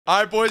All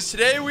right, boys,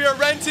 today we are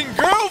renting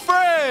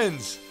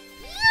girlfriends.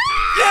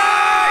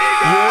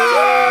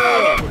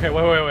 Yeah! Okay,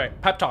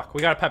 wait. Pep talk.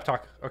 We got a pep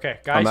talk. Okay,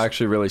 guys. I'm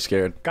actually really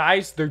scared.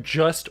 Guys, they're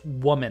just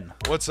women.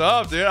 What's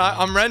up, dude?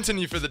 I'm renting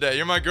you for the day.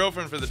 You're my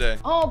girlfriend for the day.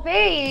 Oh,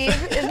 babe,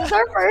 is this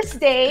our first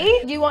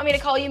date? Do you want me to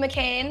call you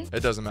McCain?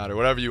 It doesn't matter.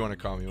 Whatever you want to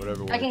call me,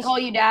 whatever works. I can call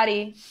you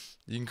Daddy.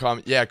 You can call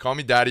me. Yeah, call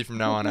me Daddy from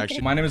now on,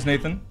 actually. My name is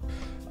Nathan.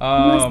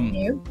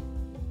 You?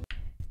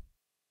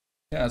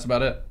 Yeah, that's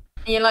about it.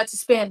 And you like to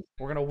spin.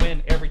 We're gonna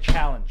win every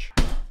challenge.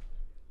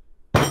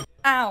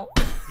 Ow.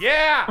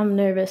 Yeah! I'm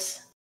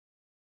nervous.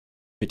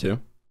 Me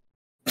too.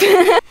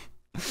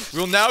 We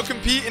will now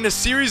compete in a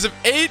series of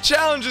 8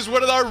 challenges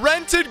with our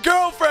rented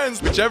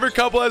girlfriends. Whichever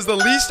couple has the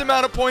least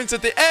amount of points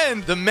at the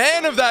end, the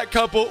man of that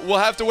couple will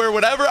have to wear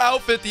whatever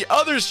outfit the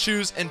others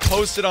choose and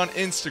post it on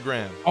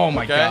Instagram. Oh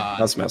my god.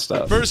 That's messed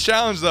up. First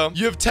challenge, though.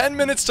 You have 10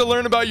 minutes to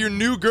learn about your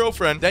new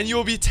girlfriend. Then you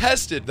will be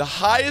tested. The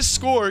highest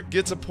score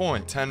gets a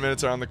point. 10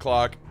 minutes are on the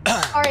clock.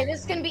 All right,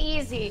 this is gonna be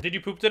easy. Did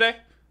you poop today?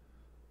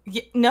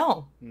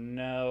 No.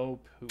 No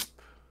poop.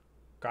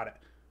 Got it.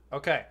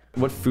 Okay.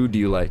 What food do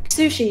you like?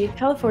 Sushi.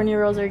 California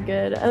rolls are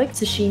good. I like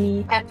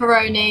sashimi.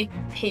 Pepperoni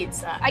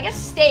pizza. I guess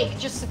steak,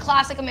 just a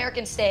classic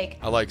American steak.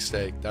 I like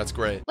steak. That's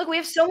great. Look, we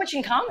have so much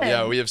in common.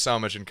 Yeah, we have so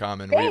much in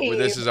common. Babe.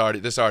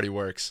 This already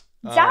works.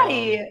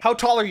 Daddy. How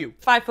tall are you?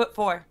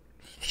 5'4".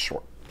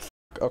 Short.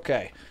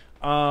 Okay.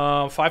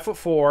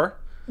 5'4".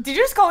 Did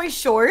you just call me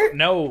short?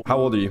 No. How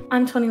old are you?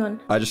 I'm 21.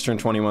 I just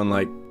turned 21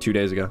 like 2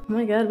 days ago. Oh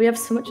my god, we have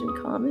so much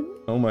in common.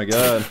 Oh my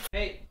god.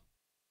 Hey.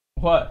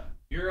 What?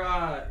 Your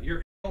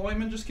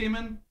ointment just came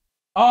in?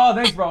 Oh,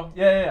 thanks, bro.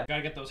 Yeah.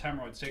 Gotta get those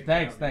hemorrhoids taken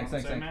Thanks. care of, you know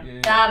what I'm saying, man?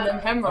 Yeah. Damn, them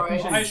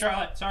hemorrhoids. Hi,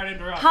 Charlotte. Sorry to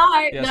interrupt.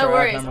 Hi, Yeah, no sorry,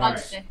 worries.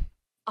 hemorrhoids.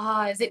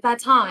 Is it that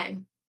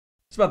time?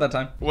 It's about that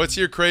time. What's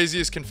your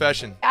craziest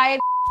confession? I had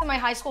in my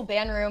high school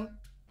band room.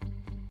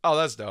 Oh,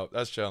 that's dope.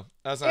 That's chill.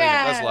 That's not even,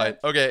 that's light.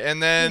 Okay,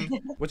 and then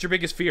What's your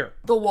biggest fear?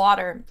 The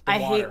water. I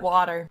water. hate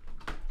water.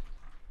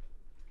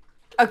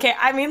 Okay,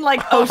 I mean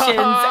like oceans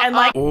and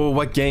like. Oh,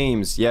 what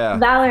games? Yeah.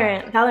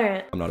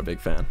 Valorant. I'm not a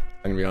big fan.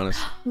 I'm gonna be honest.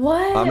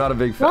 What? I'm not a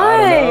big fan.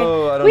 Why? I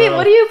don't know. Wait,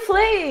 what do you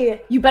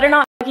play? You better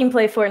not fucking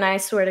play Fortnite, I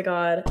swear to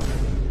god.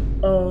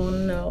 Oh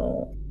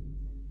no.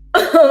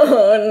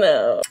 Oh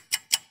no.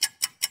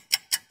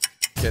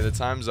 okay, the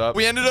time's up.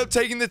 We ended up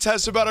taking the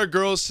test about our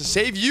girls to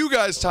save you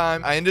guys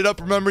time. I ended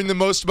up remembering the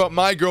most about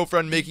my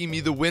girlfriend, making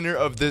me the winner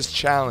of this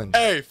challenge.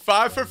 Hey,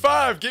 5 for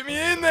 5. Get me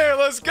in there.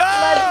 Let's go.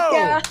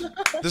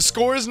 The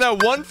score is now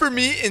 1 for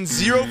me and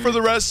 0 for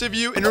the rest of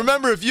you. And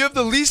remember, if you have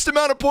the least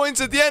amount of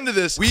points at the end of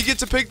this, we get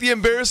to pick the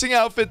embarrassing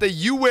outfit that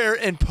you wear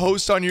and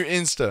post on your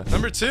Insta.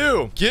 Number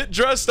 2, get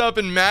dressed up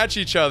and match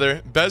each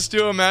other. Best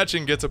duo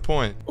matching gets a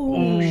point.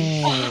 Ooh.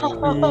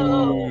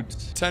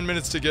 10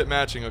 minutes to get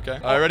matching, okay?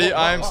 All right, ready?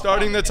 I am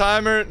starting the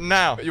timer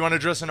now. You want to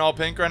dress in all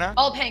pink right now?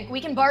 All pink. We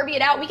can Barbie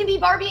it out. We can be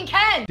Barbie and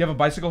Ken. Do you have a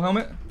bicycle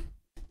helmet?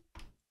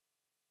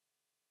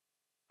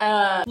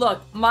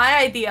 Look, my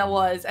idea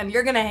was, and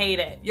you're gonna hate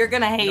it. You're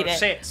gonna hate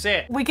it. Say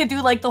it. We could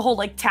do like the whole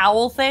like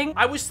towel thing.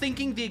 I was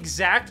thinking the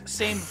exact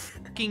same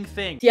fucking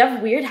thing. Do you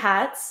have weird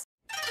hats?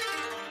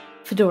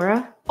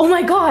 Fedora? Oh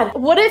my god,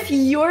 what if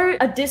you're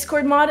a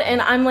Discord mod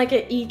and I'm like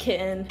an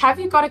e-kitten? Have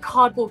you got a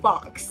cardboard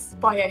box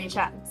by any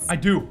chance? I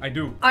do.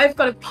 I've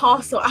got a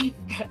parcel.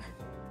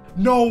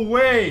 No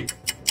way!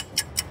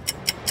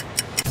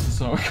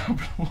 So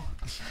comfortable.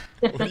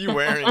 What are you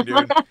wearing,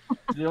 dude?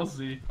 You'll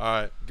see.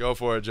 All right, go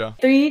for it, Joe.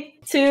 3,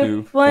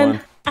 2, 2,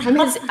 1.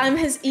 I'm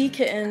his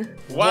e-kitten.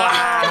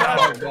 Wow,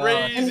 that's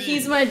crazy. And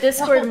he's my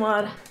Discord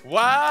mod.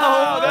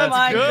 Wow, Oh that's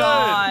my good.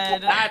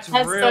 god. That's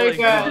That's really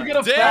so good.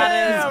 good. Damn,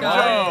 That is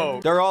Joe.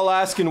 They're all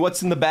asking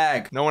what's in the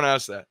bag. No one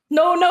asked that.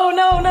 No.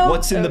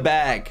 What's in the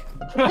bag?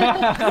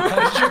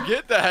 How did you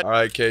get that? All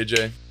right,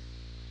 KJ.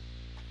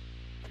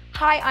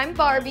 Hi, I'm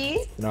Barbie.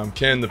 And I'm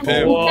Ken the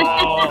pimp.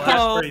 Whoa,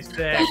 that's pretty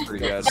sick.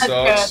 Pretty good.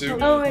 So good.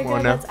 super. Oh my Come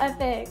on god, now. that's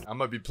epic. I'm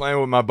gonna be playing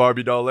with my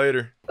Barbie doll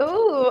later.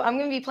 Ooh, I'm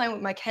gonna be playing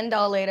with my Ken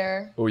doll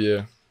later. Oh yeah.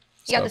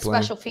 You got the Stop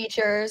playing. special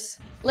features,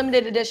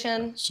 limited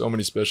edition. So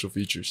many special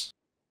features.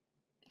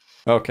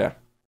 Okay.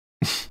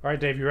 All right,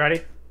 Dave, you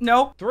ready?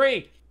 Nope.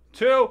 3,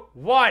 2,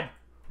 1.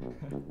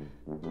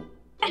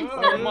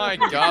 Oh my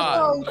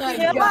god. my I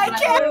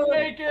can't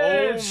Make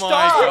Oh it! my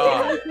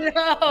god.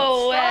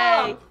 No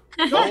way.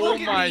 Oh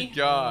my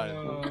god.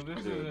 Oh, this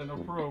is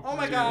inappropriate. Oh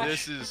my god.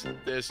 This is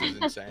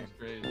insane.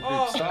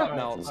 Oh, Stop,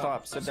 Mel.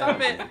 Stop. Sit Stop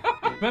down.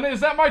 it. Bennett, is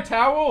that my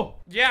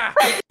towel? Yeah.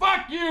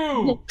 Fuck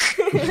you!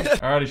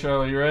 Alrighty,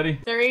 Charlotte, you ready?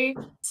 3,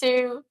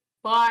 2,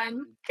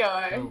 1,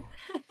 go.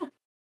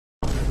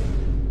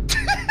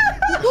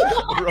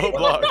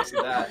 Roblox.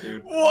 That,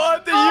 dude.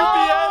 What? The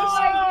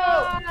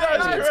UPS?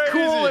 That's crazy.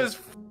 Cool as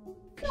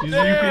She's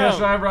Damn. the UPS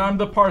driver, I'm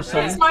the parcel.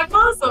 It's my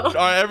parcel. All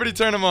right, everybody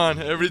turn them on.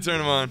 Everybody turn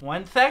them on.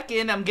 1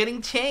 second, I'm getting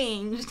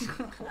changed.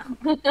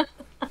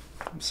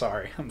 I'm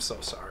sorry. I'm so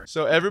sorry.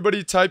 So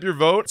everybody type your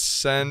vote.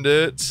 Send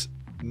it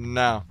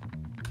now.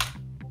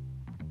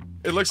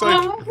 It looks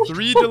like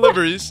 3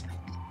 deliveries.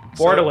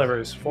 Four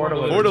deliveries. Four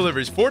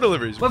deliveries. Four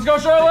deliveries. Let's go,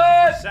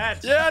 Charlotte!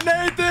 Set. Yeah,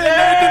 Nathan!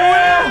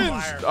 Nathan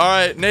wins! All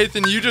right,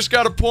 Nathan, you just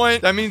got a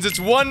point. That means it's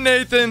 1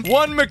 Nathan,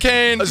 1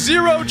 McCain,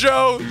 0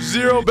 Joe,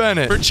 0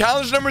 Bennett. For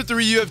challenge number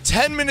 3, you have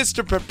 10 minutes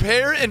to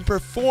prepare and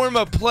perform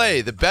a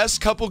play. The best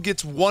couple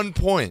gets 1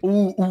 point.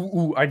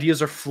 Ooh.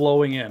 Ideas are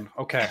flowing in.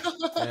 Okay.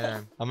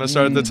 Man, I'm gonna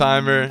start the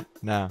timer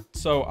now.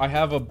 So I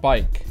have a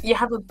bike. You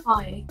have a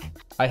bike.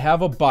 I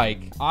have a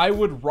bike. I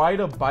would ride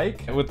a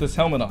bike with this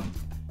helmet on.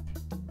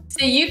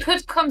 So you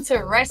could come to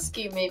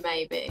rescue me,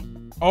 maybe.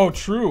 Oh,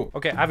 true.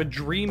 Okay, I have a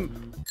dream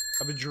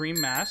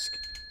mask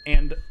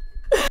and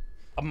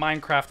a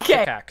Minecraft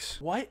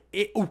pickaxe. What?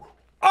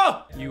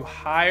 Oh! You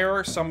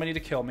hire somebody to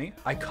kill me.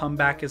 I come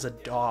back as a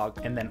dog,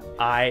 and then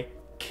I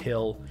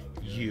kill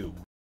you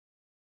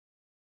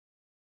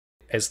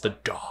as the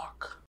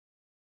dog.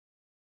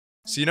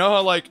 So you know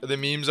how like the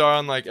memes are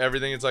on like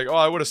everything? It's like, oh,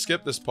 I would have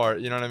skipped this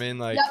part. You know what I mean?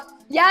 Like,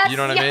 Yes. you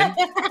know what I mean?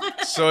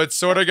 So it's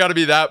sort of got to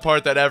be that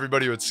part that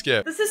everybody would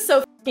skip. This is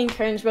so fucking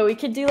cringe, but we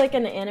could do like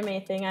an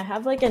anime thing. I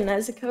have like a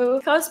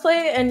Nezuko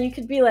cosplay, and you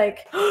could be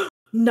like,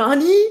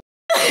 Nani?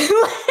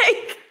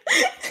 Like,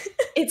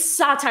 it's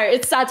satire.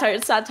 It's satire.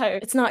 It's satire.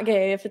 It's not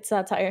gay if it's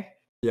satire.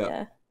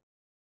 Yeah.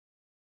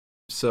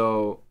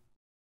 So.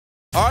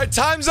 All right,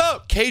 time's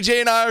up.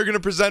 KJ and I are gonna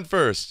present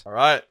first. All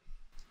right,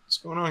 what's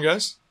going on,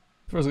 guys?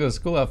 First, got a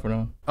school outfit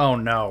on. Oh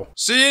no.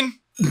 Scene.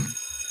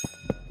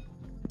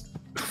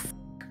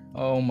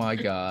 Oh my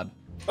god.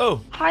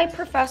 Oh. Hi,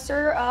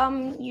 Professor.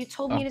 You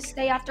told me to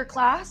stay after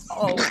class.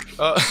 Oh.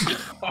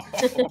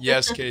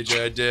 Yes,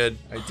 KJ,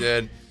 I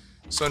did.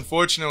 So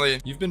unfortunately,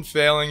 you've been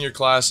failing your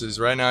classes.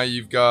 Right now,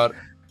 you've got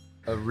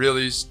a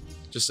really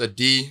just a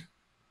D,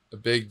 a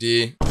big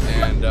D,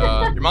 and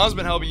your mom's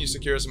been helping you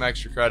secure some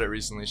extra credit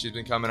recently. She's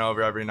been coming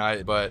over every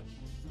night, but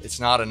it's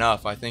not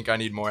enough. I think I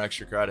need more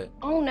extra credit.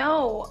 Oh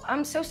no,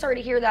 I'm so sorry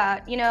to hear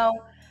that. You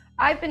know,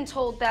 I've been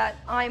told that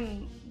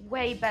I'm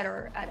way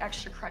better at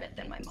extra credit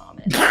than my mom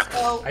is.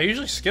 So I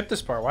usually skip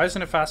this part. Why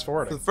isn't it fast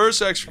For the forwarding?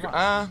 first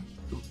extra,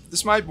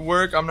 this might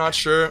work. I'm not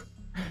sure.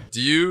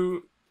 Do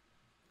you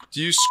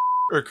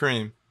or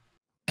cream?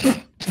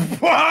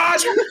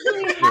 What?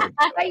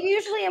 I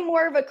usually am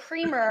more of a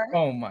creamer.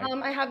 Oh my.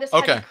 I have this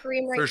Okay, heavy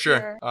cream right for sure.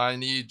 here. I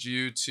need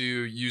you to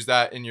use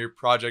that in your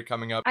project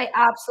coming up. I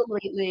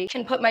absolutely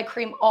can put my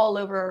cream all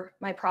over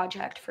my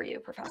project for you,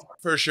 Professor.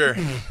 For sure,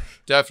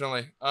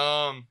 definitely.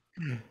 All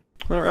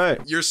right.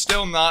 You're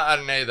still not at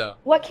an A though.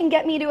 What can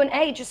get me to an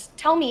A? Just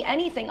tell me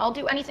anything. I'll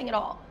do anything at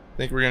all. I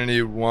think we're gonna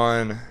need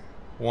one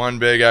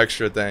big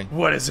extra thing.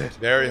 What is it?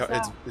 Very What is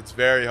hard. that? It's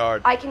very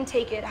hard. I can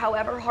take it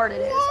however hard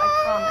it is,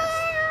 I promise.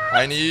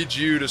 I need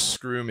you to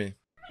screw me.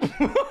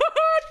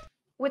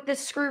 With this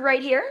screw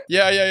right here?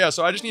 Yeah.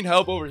 So I just need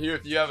help over here.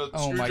 If you have a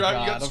Oh my screwdriver,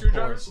 you got God, the of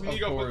screwdriver. course, We need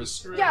to of go put the course.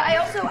 screw. Yeah,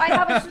 I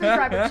have a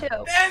screwdriver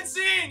too. And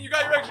scene, you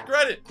got your extra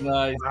credit.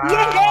 Nice. Wow.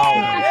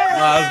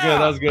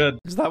 That was good.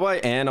 Is that why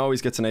Anne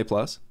always gets an A+?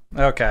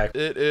 Okay.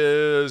 It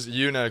is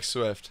you next,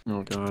 Swift.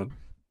 Oh god.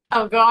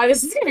 Oh god,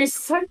 this is gonna be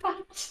so bad.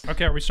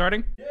 Okay, are we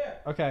starting?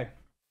 Okay.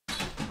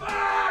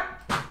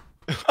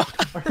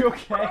 Are you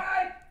okay?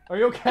 Are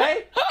you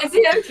okay? Is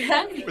he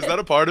okay? Was that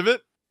a part of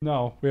it?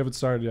 No, we haven't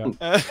started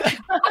yet.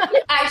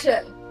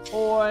 Action.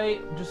 Boy,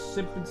 just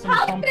sipping some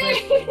Help comfort.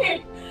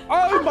 me.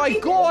 Oh my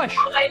gosh!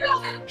 Oh my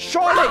god.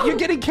 Charlotte, you're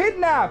getting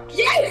kidnapped!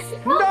 Yes.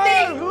 Help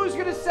No! me. Who's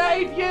gonna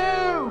save you?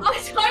 I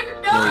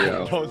don't There we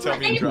know. go. Don't tell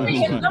me he Save drives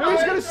me. by. Who's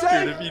gonna Dude,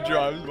 save? if he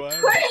drives by.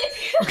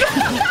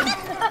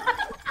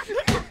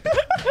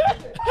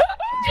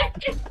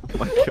 Oh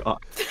my god.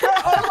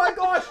 Oh my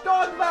gosh,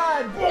 dog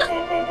man!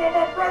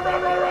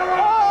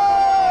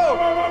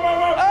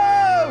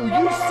 Oh!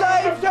 You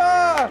saved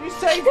her! You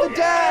saved the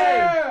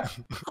day!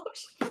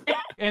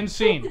 End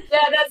scene. Yeah,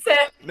 that's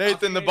it.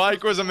 Nathan, the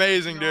bike was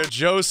amazing, dude.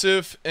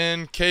 Joseph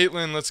and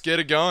Caitlin, let's get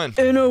it going.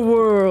 In a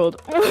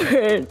world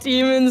where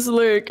demons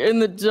lurk in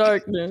the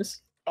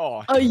darkness,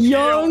 Oh, a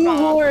young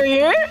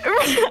warrior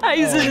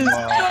rises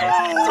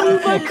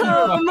to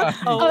become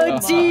a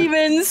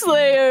demon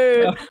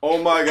slayer. Oh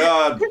my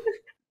god.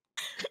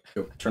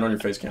 Yo, turn on your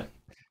face cam.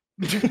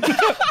 Yeah,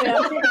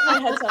 my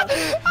head's up.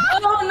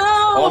 Oh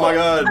no! Oh my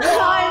god.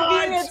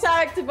 I'm being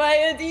attacked by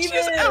a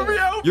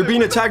demon. You're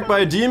being attacked by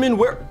a demon?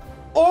 Where?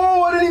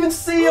 Oh, I didn't even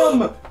see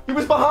him! He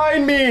was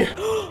behind me!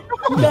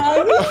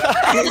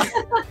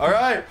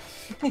 Alright.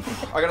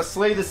 I gotta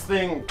slay this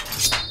thing.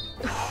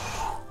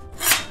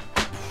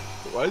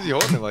 why is he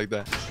holding it like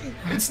that?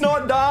 It's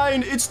not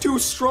dying! It's too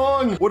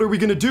strong! What are we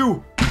gonna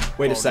do?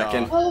 Wait a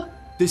second.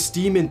 This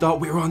demon thought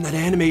we were on that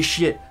anime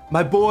shit.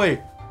 My boy.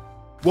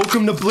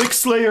 Welcome to Blick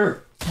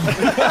Slayer.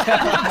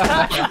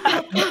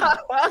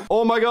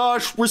 Oh my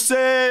gosh, we're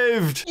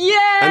saved!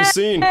 Yeah! And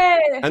scene.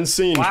 And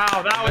scene.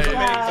 Wow, that was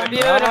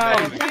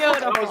amazing.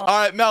 Beautiful. All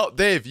right, Mel,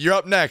 Dave, you're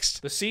up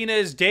next. The scene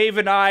is Dave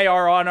and I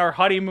are on our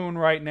honeymoon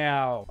right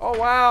now. Oh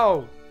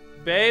wow.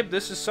 Babe,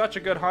 this is such a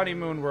good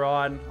honeymoon we're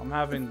on. I'm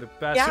having the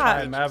best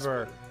time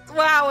ever.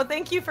 Wow, well,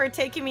 thank you for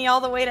taking me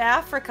all the way to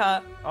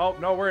Africa. Oh,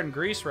 no, we're in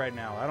Greece right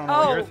now. I don't know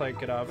what you're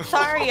thinking of.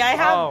 Sorry, I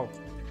have... Oh.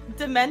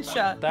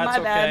 dementia. That's My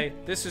okay.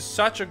 bad. This is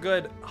such a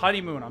good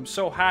honeymoon. I'm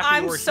so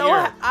happy we're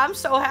here. I'm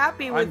so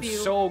happy with I'm you.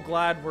 so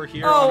glad we're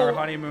here on our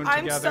honeymoon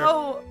I'm together.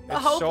 so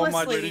It's so much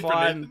hopelessly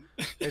fun.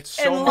 It's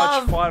so in much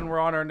love. fun. We're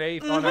on our on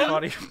our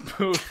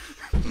honeymoon.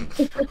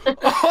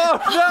 Oh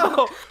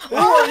no!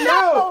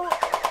 Oh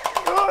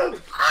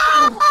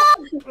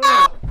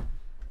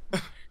no!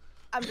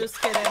 I'm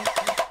just kidding.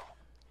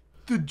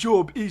 The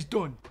job is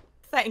done.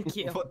 Thank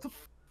you.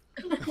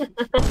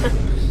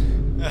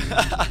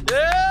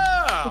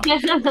 Yeah!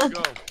 Let's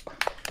go.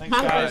 Thanks,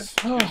 guys.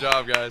 Good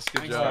job, guys.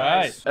 Good job. All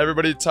right.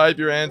 Everybody type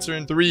your answer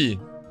in 3,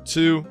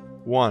 2,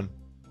 1.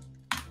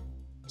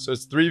 So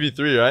it's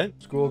 3v3, right?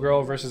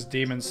 Schoolgirl versus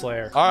Demon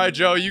Slayer. All right,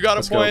 Joe, you got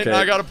a go, point. Kate.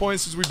 I got a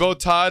point since we both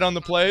tied on the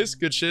plays.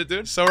 Good shit,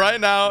 dude. So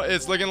right now,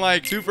 it's looking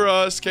like 2 for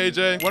us,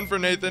 KJ, 1 for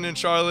Nathan and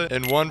Charlotte,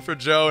 and 1 for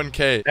Joe and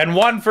Kate. And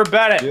 1 for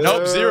Bennett.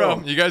 Nope,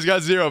 0. You guys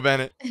got 0,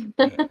 Bennett.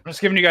 I'm just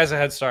giving you guys a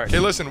head start. Okay,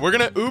 listen, we're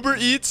gonna Uber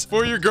Eats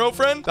for your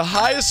girlfriend. The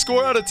highest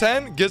score out of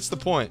 10 gets the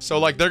point. So,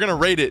 like, they're gonna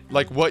rate it,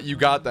 like, what you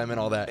got them and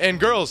all that. And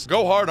girls,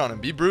 go hard on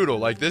him. Be brutal.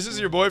 Like, this is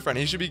your boyfriend.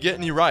 He should be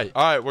getting you right.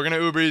 All right, we're gonna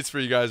Uber Eats for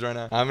you guys right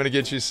now. I'm gonna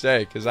get you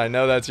steak, because I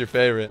know that's your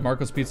favorite.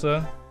 Marco's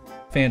Pizza,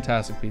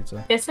 fantastic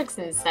pizza. This looks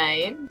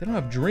insane. They don't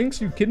have drinks?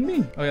 You kidding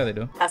me? Oh yeah, they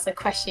do. That's a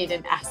question you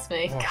didn't ask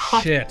me. Oh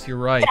God shit, you're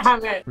right.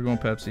 damn it. We're going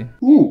Pepsi.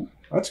 Ooh,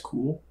 that's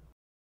cool.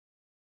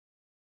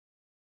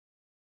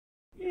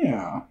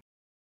 Yeah,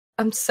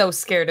 I'm so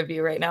scared of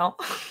you right now.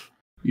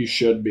 you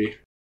should be.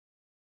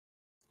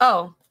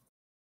 Oh.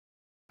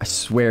 I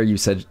swear you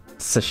said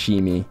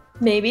sashimi.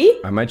 Maybe.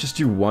 I might just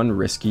do 1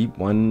 risky,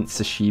 1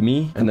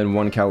 sashimi, and then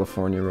 1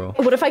 California roll.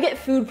 What if I get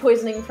food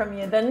poisoning from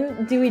you?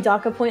 Then do we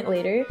dock a point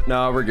later?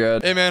 No, we're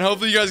good. Hey, man,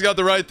 hopefully you guys got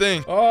the right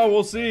thing. Oh,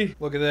 we'll see.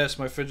 Look at this.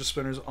 My fidget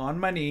spinner's on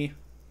my knee.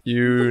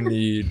 You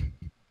need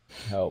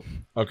help.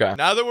 Okay.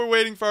 Now that we're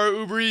waiting for our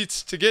Uber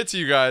Eats to get to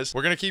you guys,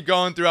 we're going to keep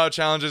going throughout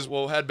challenges.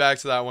 We'll head back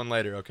to that one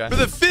later, okay? For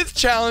the 5th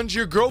challenge,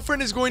 your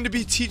girlfriend is going to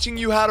be teaching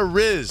you how to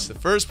Riz. The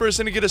first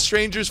person to get a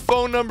stranger's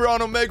phone number on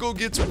Omegle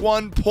gets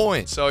 1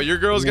 point. So your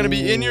girl's going to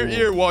be in your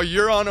ear while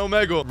you're on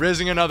Omegle,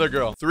 rizzing another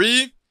girl.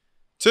 3,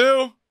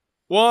 2,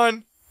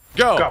 1,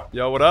 go.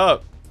 Yo, what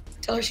up?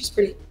 Tell her she's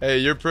pretty. Hey,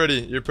 you're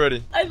pretty. You're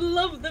pretty. I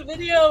love the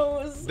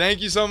videos.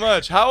 Thank you so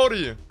much. How old are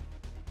you?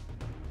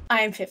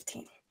 I am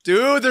 15.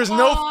 Dude, there's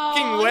no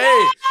fucking way.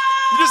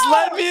 You just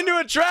led me into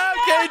a trap,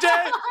 KJ.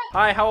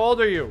 Hi, how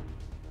old are you?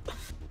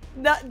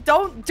 No,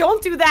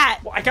 don't do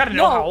that. Well, I gotta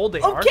know how old they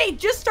are. Okay,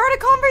 just start a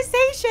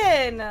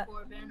conversation.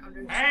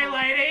 Hey,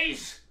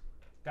 ladies.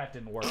 That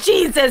didn't work.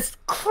 Jesus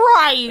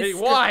Christ. Hey,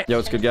 why? Yo,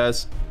 what's good,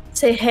 guys?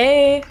 Say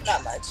hey.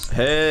 Not much.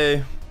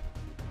 Hey.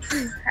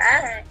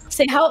 Hi.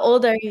 Say how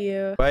old are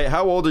you? Wait,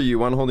 how old are you?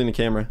 One holding the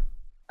camera.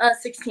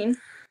 16.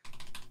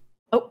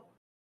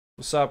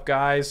 What's up,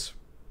 guys?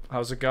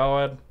 How's it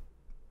going?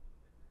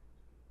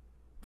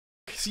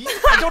 See,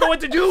 I don't know what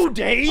to do,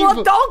 Dave.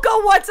 Well, don't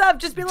go what's up.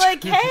 Just be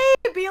like, hey,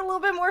 be a little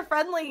bit more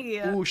friendly.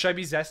 Ooh, should I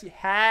be zesty?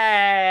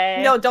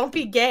 Hey. No, don't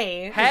be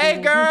gay.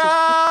 Hey,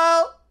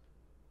 girl.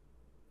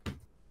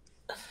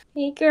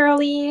 Hey,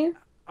 girly.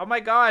 Oh my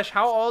gosh,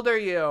 how old are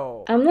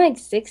you? I'm like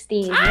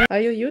 16. Are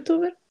you a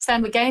YouTuber? So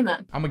I'm a gamer.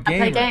 I'm a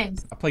gamer. I play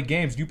games. I play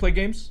games. Do you play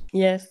games?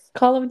 Yes.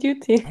 Call of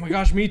Duty. Oh my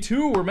gosh, me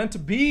too. We're meant to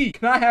be.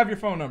 Can I have your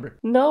phone number?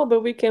 No,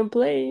 but we can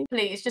play.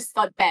 Please, just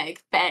like beg.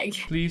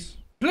 Please.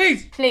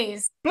 Please.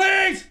 Please.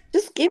 Please.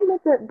 Just give me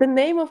the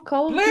name of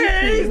Call of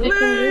Please, Duty.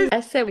 please. I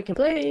said we can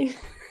play.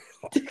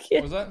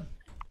 What was that?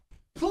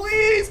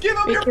 Please give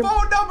him your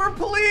phone number,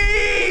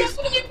 please. He's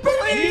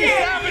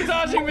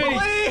sabotaging me.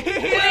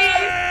 Give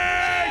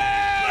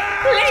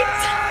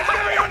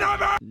me your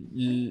number.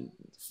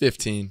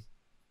 15.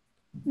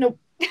 Nope.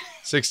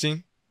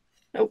 16.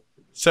 Nope.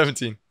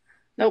 17.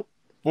 Nope.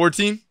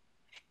 14.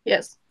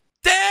 Yes.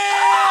 Damn!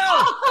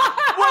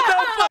 What the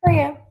fuck? How are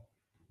you?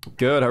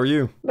 Good, how are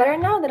you? Better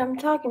now that I'm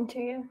talking to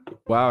you.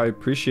 Wow, I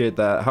appreciate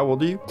that. How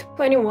old are you?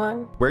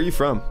 21. Where are you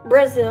from?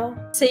 Brazil.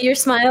 Say your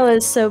smile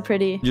is so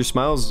pretty. Your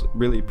smile's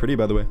really pretty,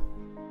 by the way.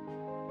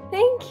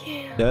 Thank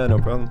you. Yeah, no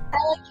problem. I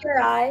like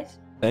your eyes.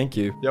 Thank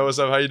you. Yo, what's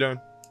up? How you doing?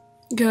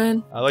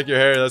 Good. I like your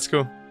hair. That's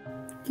cool.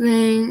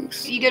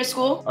 Thanks. You go to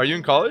school? Are you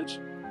in college?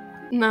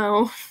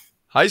 No.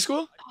 High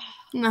school?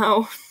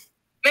 No.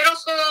 Middle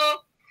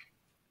school.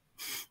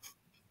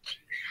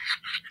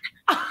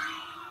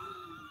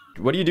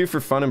 What do you do for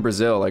fun in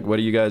Brazil? Like, what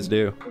do you guys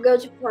do? Go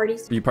to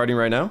parties. Are you partying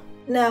right now?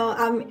 No,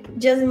 I'm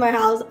just in my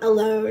house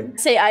alone.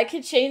 Say I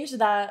could change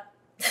that.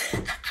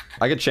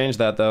 I could change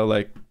that, though.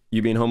 Like,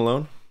 you being home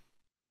alone?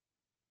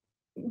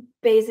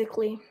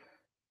 Basically.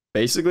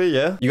 Basically,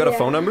 yeah. You got a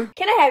phone number?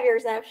 Can I have your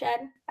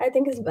Snapchat? I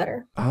think it's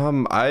better.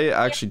 I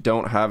actually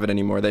don't have it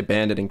anymore. They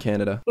banned it in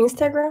Canada.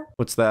 Instagram?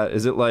 What's that?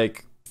 Is it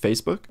like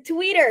Facebook?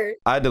 Twitter.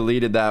 I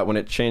deleted that when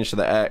it changed to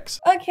the X.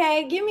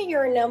 Okay, give me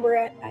your number.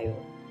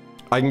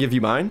 I can give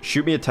you mine?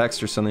 Shoot me a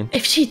text or something.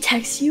 If she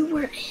texts you,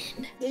 we're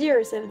in. Did you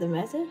receive the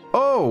message?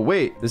 Oh,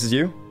 wait. This is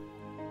you?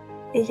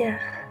 Yeah.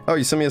 Oh,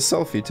 you sent me a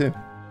selfie, too.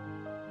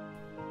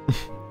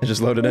 I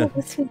just loaded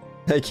in.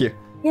 Thank you.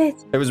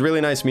 Yes. It was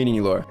really nice meeting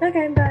you, Laura.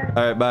 Okay, bye.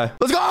 All right, bye.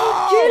 Let's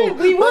go! Shit,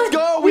 we won. Let's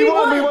go!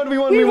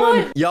 We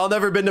won! Y'all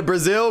never been to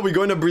Brazil? We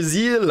going to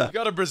Brazil. You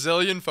got a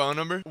Brazilian phone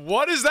number?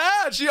 What is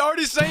that? She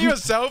already sent you a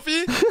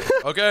selfie?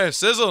 Okay,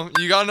 SIZL,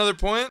 you got another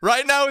point?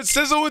 Right now, it's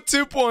SIZL with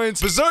 2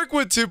 points, BAZERK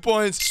with 2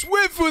 points,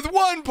 Swift with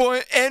 1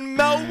 point, and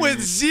Mel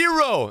with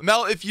 0.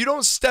 Mel, if you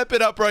don't step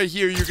it up right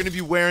here, you're going to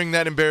be wearing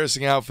that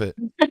embarrassing outfit.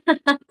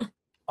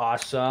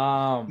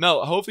 Awesome.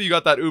 Mel, hopefully you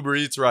got that Uber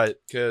Eats right,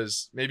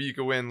 because maybe you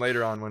could win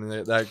later on when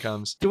that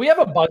comes. Do we have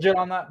a budget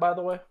on that, by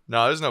the way?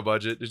 No, there's no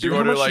budget. Did you Dude,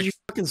 order how much like... did you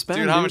fucking spend,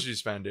 dude, how much did you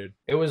spend, dude?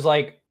 It was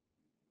like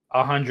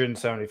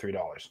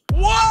 $173.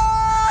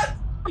 What?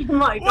 Oh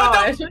my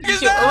gosh. What the fuck is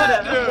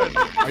that,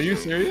 dude? Are you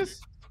serious?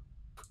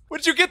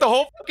 Would you get the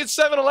whole fucking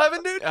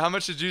 7-Eleven, dude? How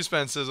much did you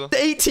spend, SIZL?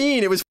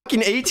 18. It was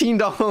fucking $18.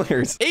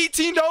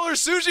 $18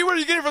 sushi? Where are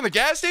you getting it from the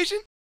gas station?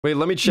 Wait,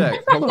 let me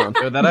check. Hold on.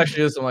 Dude, that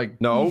actually is some like...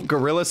 No,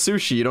 Gorilla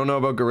Sushi. You don't know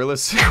about Gorilla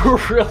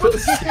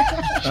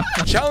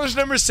Sushi? Challenge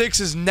number 6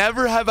 is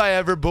never have I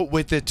ever, but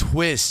with a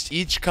twist.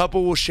 Each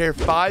couple will share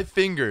 5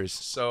 fingers.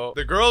 So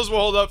the girls will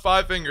hold up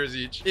 5 fingers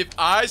each. If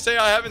I say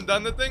I haven't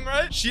done the thing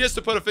right, she has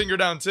to put a finger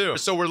down too.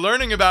 So we're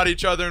learning about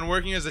each other and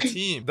working as a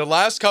team. The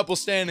last couple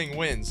standing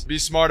wins. Be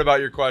smart about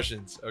your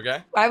questions, okay?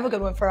 I have a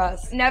good one for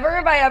us. Never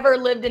have I ever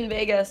lived in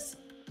Vegas.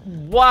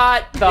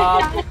 What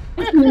the?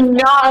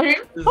 No.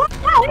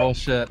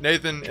 Bullshit.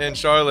 Nathan and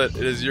Charlotte,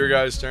 it is your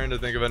guys' turn to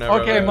think of an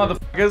Okay,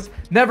 motherfuckers.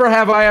 Never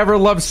have I ever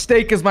loved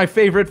steak as my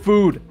favorite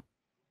food.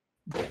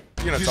 You're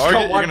gonna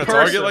target? You're gonna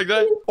target like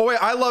that? Oh wait,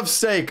 I love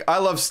steak. I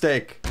love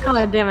steak.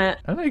 God damn it.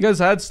 I know you guys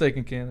had steak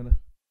in Canada.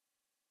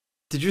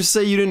 Did you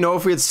say you didn't know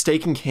if we had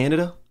steak in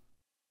Canada?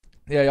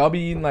 Yeah, y'all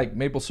be eating like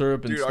maple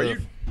syrup and Dude, stuff. are you...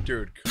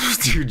 Dude.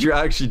 Dude, you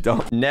actually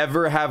don't.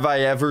 Never have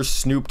I ever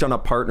snooped on a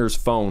partner's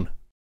phone.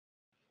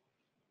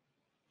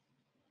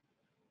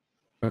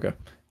 Okay.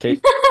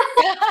 Kate?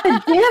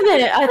 God damn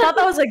it. I thought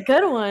that was a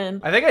good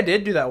one. I think I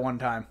did do that one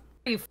time.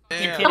 Are you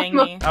fucking kidding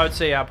me? I would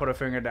say, yeah, put a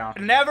finger down.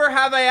 Never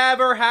have I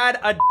ever had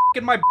a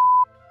in my...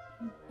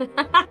 Okay,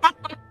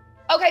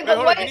 Wait, but hold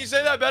on. what? Can you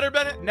say that better,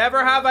 Bennett?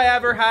 Never have I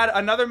ever had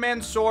another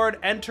man's sword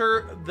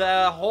enter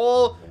the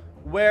hole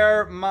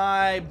where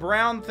my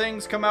brown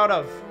things come out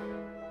of.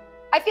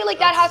 I feel like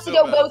that has to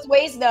go both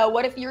ways, though.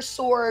 What if your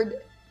sword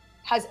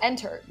has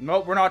entered?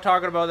 Nope, we're not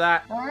talking about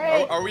that. All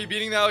right. Are we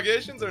beating the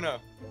allegations or no?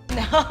 Did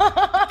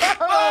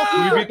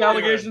you beat the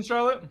allegations,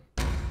 Charlotte?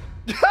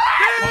 Dude!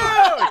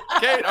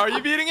 Kate, are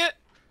you beating it?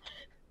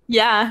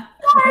 Yeah.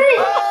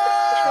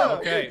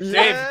 Okay,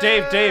 Yeah.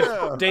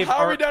 Dave. How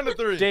are we down to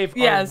 3? Dave,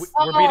 Yes.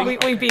 we're beating.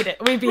 We beat it.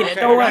 We beat it.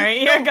 Okay. Don't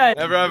worry. You're good.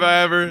 Never have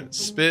I ever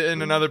spit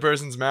in another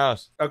person's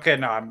mouth. Okay,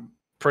 no, I'm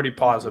pretty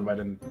positive I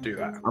didn't do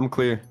that. I'm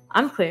clear.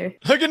 I'm clear.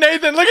 Look at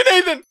Nathan! Look at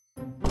Nathan!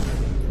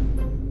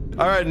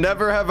 All right,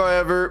 never have I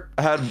ever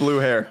had blue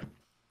hair.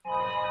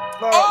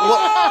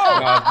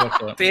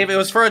 Oh! Dave, it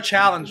was for a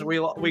challenge.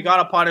 We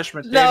got a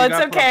punishment. Dave, No, you it's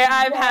gotta okay.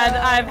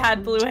 I've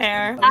had blue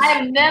hair.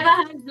 I've never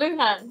had blue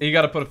hair. You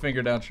gotta put a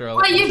finger down,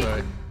 Charlotte. Why you- I'm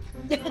sorry.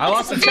 I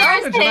lost the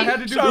challenge and I had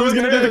to do Who's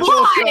gonna do the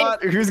kill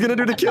shot? Who's gonna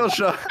do the kill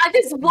shot?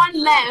 There's one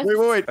left.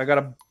 Wait. I got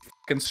a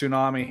fucking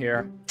tsunami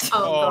here.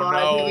 Oh, God,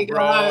 no, here we go.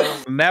 bro.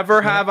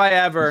 Never have I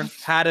ever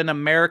had an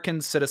American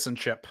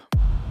citizenship.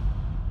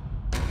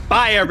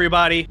 Bye,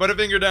 everybody. Put a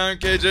finger down,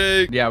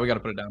 KJ. Yeah, we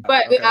gotta put it down.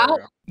 Wait, we're out?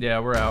 Yeah,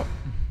 we're out.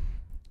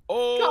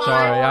 Oh!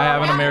 Sorry, I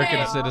have an God.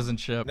 American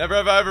citizenship. Never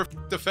have I ever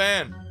f***ed a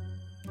fan.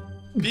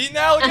 Beating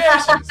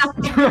allegations.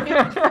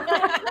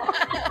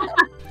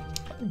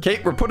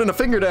 Kate, we're putting a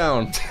finger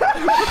down.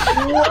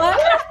 What?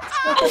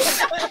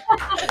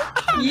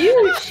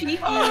 You cheeky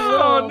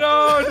Oh little...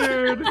 no,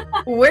 dude.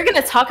 We're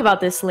gonna talk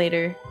about this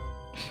later.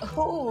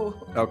 Oh.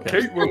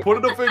 Okay. Kate, we're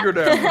putting a finger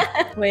down.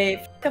 Wait,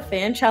 a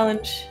fan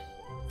challenge.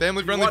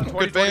 Family friendly won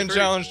good fan 2023.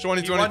 challenge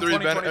 2023. He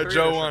won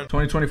Joe won.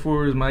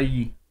 2024 is my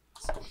year.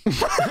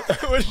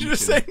 What did you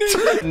just say,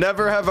 Nathan?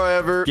 Never have I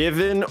ever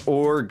given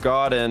or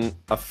gotten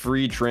a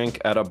free drink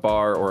at a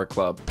bar or a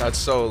club. That's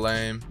so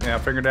lame. Yeah,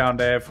 finger down,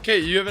 Dave.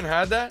 Kate, you haven't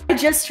had that? I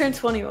just turned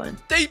 21.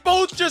 They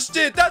both just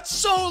did. That's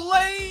so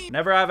lame.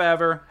 Never have I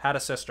ever had a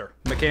sister.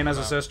 McCain has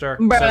a sister.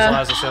 Bruh. SIZL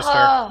has a sister.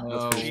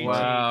 Oh. Oh,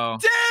 wow.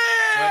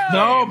 Damn!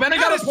 No, Bennett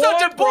got That a is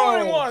such a point,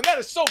 boring bro. one. That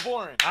is so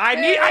boring. I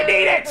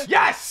need it.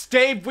 Yes,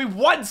 Dave, we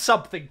won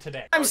something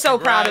today. I'm so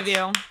proud of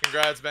Congrats. you.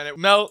 Congrats, Bennett.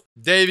 Mel,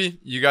 Davey,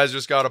 you guys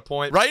just got a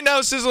point. Right now,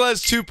 SIZL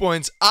has 2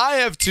 points. I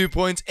have 2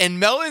 points. And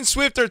Mel and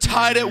Swift are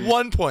tied at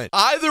 1 point.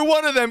 Either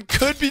one of them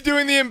could be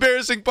doing the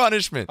embarrassing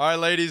punishment. All right,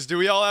 ladies, do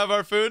we all have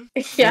our food?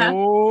 Yeah.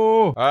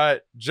 Oh. All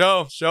right,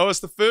 Joe, show us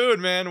the food,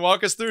 man.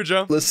 Walk us through,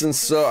 Joe. Listen,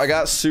 so I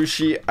got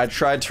sushi. I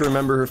tried to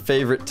remember her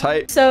favorite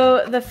type.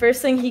 So the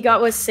first thing he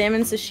got was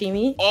salmon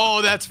sashimi.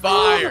 Oh, that's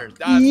fire. That's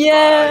fire.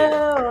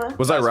 Yeah.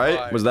 Was I That's right?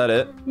 fire. Was that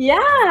it?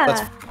 Yeah.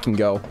 Let's fucking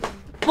go.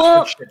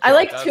 Well, I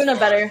like That's tuna fire.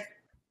 better.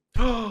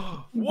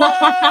 Whoa!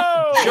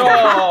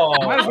 Joe,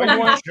 are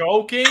you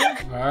joking?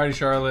 Alrighty,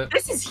 Charlotte.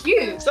 This is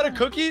huge. Is that a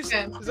cookies?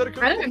 Is that a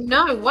cookie? I don't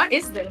know. What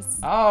is this?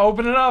 Oh,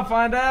 open it up,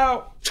 find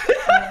out.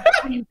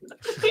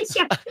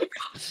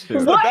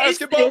 too. What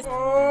Basketball. is this?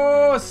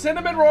 Oh,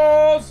 cinnamon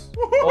rolls.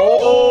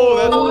 Oh,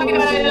 that's Oh my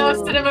god, I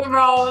love cinnamon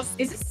rolls.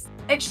 Is this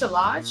extra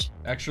large?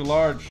 Extra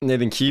large.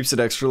 Nathan keeps it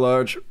extra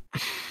large.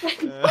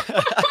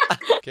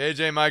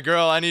 KJ, my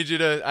girl, I need you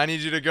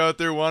to go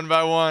through one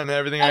by one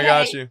everything. I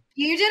got you.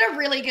 You did a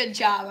really good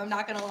job, I'm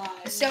not gonna lie.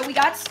 So we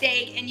got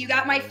steak, and you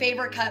got my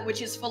favorite cut,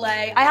 which is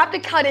filet. I have to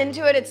cut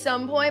into it at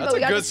some point, That's but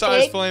we a got good the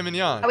size steak. filet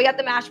mignon. We got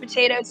the mashed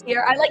potatoes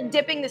here. I like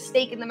dipping the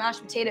steak in the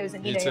mashed potatoes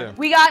and Me eating too. it.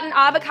 We got an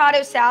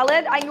avocado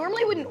salad. I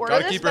normally wouldn't order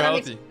Gotta this, keep her but I'm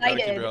healthy. Gotta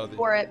keep her excited healthy.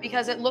 for it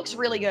because it looks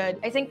really good.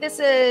 I think this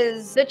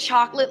is the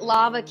chocolate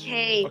lava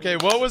cake. Okay,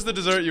 what was the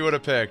dessert you would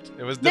have picked?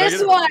 It was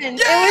This one. Yes!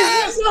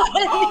 It was this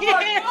one. Oh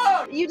my Yeah.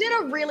 God! You did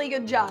a really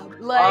good job.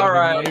 Like, All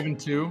right. Not even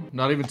two.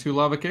 Not even two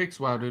lava cakes.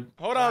 Wow, dude.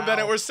 Hold on,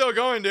 Bennett. We're still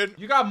going, dude.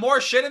 You got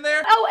more shit in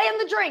there? Oh, and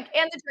the drink.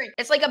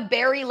 It's like a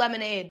berry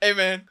lemonade. Hey,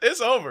 man,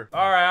 it's over.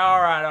 All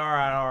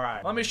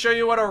right. Let me show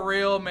you what a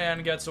real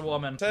man gets a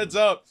woman. Heads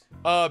up.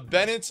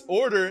 Bennett's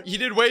order, he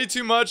did way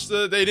too much,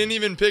 so they didn't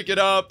even pick it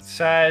up.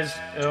 Says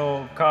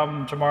it'll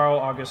come tomorrow,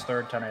 August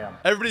 3rd, 10 a.m.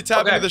 Everybody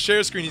tap Okay. into the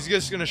share screen. He's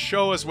just gonna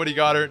show us what he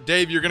got her.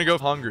 Dave, you're gonna go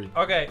hungry.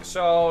 Okay,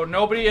 so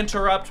nobody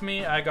interrupt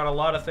me. I got a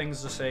lot of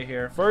things to say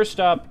here. First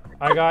up,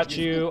 I got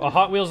you a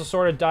Hot Wheels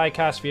assorted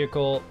die-cast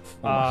vehicle,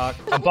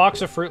 a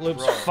box of Fruit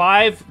Loops,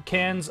 5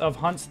 cans of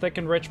Hunt's Thick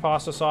and Rich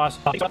pasta sauce,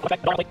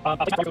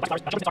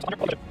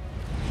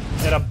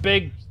 and a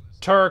big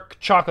Turk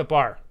chocolate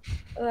bar.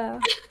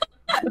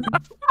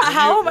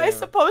 How am I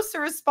supposed to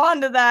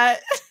respond to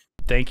that?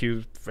 Thank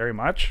you very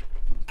much.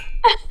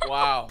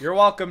 Wow. You're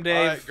welcome, Dave.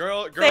 All right,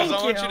 girls, Thank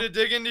I want you. you to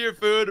dig into your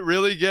food,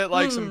 really get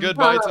like some good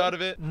bites out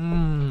of it.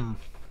 You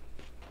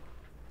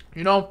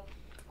know,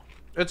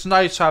 it's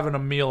nice having a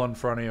meal in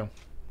front of you.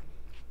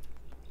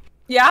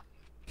 Yeah.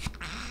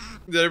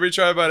 Did everybody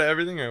try about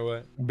everything or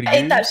what? I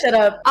ate that shit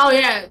up. Oh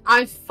yeah,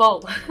 I'm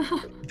full.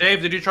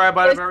 Dave, did you try a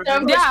bite of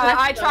everything? Yeah,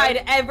 I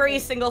tried every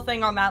single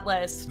thing on that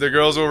list. The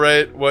girls will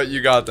rate what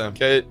you got them.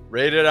 Okay,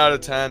 rate it out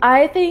of 10.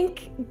 I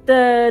think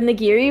the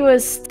nigiri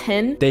was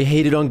 10. They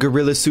hated on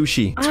gorilla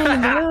sushi. I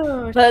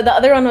know. But the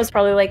other one was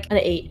probably like an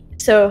 8.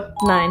 So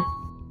 9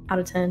 out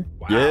of 10.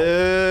 Wow.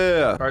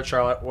 Yeah. All right,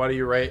 Charlotte, what do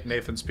you rate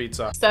Nathan's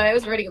pizza? So it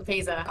was really good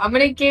pizza. I'm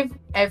gonna give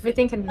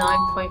everything a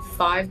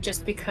 9.5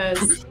 just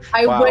because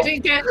I Wow.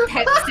 wouldn't get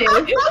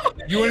Pepsi.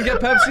 You wouldn't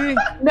get Pepsi?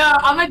 No,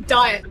 I'm a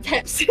diet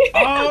Pepsi.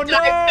 Oh,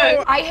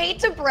 no! I hate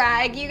to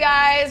brag, you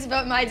guys,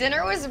 but my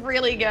dinner was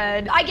really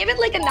good. I give it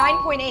like a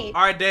 9.8.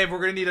 All right, Dave, we're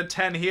gonna need a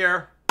 10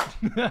 here.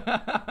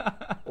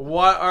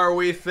 What are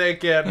we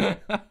thinking?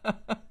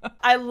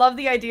 I love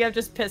the idea of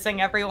just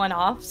pissing everyone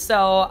off,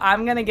 so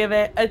I'm gonna give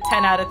it a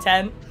 10 out of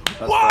 10.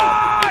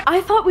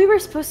 I thought we were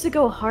supposed to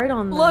go hard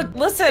on them. Look,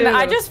 listen, Ew.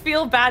 I just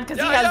feel bad because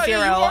he has yeah, 0.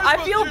 you are I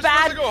supposed- feel you're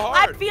bad. supposed to go I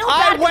hard. feel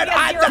bad.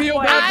 I feel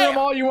bad for him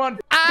all you want.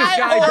 This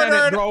guy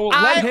Bennett, bro.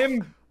 Let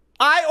him.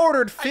 I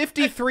ordered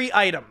 53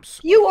 items.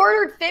 You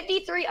ordered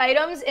 53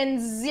 items and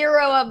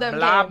 0 of them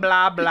Blah, came.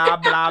 blah, blah,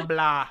 blah,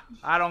 blah.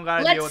 I don't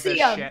gotta Let's deal with see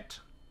this 'em. shit.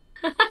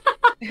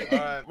 All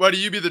right. Why do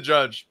you be the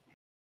judge?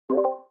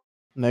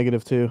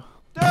 -2.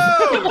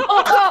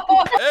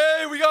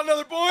 Hey, we got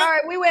another point. All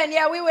right, we win.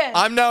 Yeah, we win.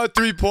 I'm now at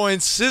 3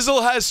 points.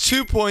 SIZL has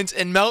 2 points,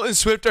 and Melt and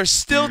Swift are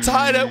still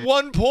tied at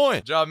 1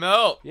 point. Good job,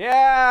 Melt.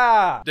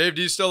 Yeah. Dave,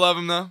 do you still love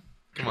him though?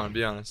 Come on,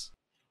 be honest.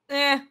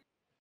 Eh.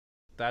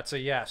 That's a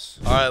yes.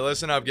 All right,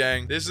 listen up,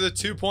 gang. This is a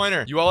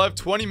 2-pointer. You all have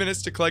 20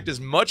 minutes to collect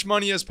as much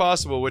money as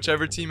possible.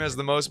 Whichever team has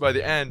the most by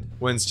the end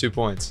wins 2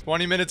 points.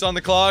 20 minutes on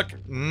the clock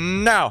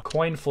now.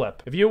 Coin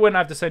flip. If you win, I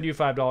have to send you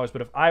 $5,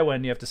 but if I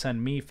win, you have to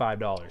send me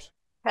 $5.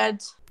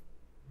 Heads.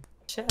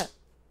 Shit.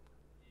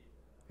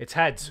 It's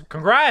heads.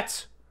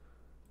 Congrats!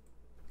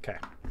 Okay.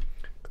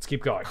 Let's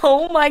keep going.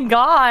 Oh my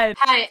god.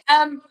 Hey,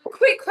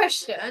 quick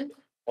question.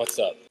 What's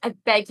up? I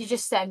beg you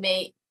just send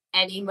me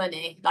any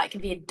money. Like it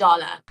could be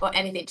 $1 or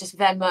anything. Just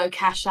Venmo,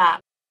 Cash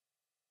App.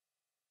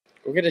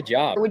 Go get a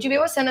job. Would you be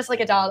able to send us like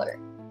 $1?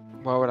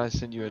 Why would I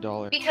send you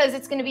 $1? Because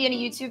it's going to be in a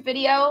YouTube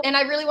video, and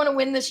I really want to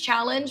win this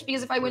challenge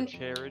because if I win...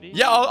 Charity?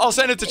 Yeah, I'll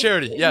send it to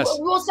charity. Yes.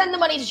 We'll send the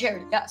money to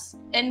charity, yes.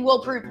 And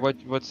we'll prove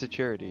it. What's the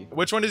charity?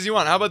 Which one does he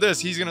want? How about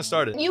this? He's gonna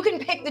start it. You can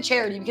pick the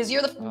charity because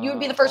you would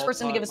be the first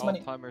person to give us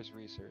money. Alzheimer's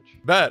research.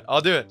 Bet. I'll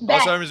do it.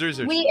 Bet. Alzheimer's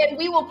research.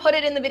 We will put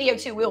it in the video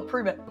too. We'll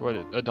prove it. What,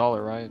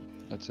 $1, right?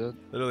 That's it?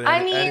 Literally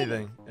I mean,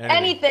 anything.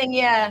 Anything,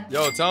 yeah.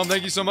 Yo, tell him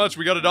thank you so much.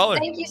 We got $1.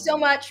 Thank you so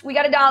much. We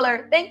got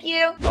 $1. Thank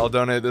you. I'll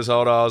donate this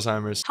all to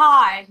Alzheimer's.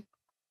 Hi.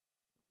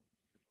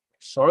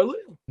 Charlotte?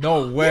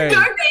 No way.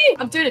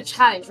 I'm doing a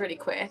challenge really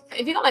quick.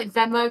 If you got like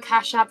Venmo,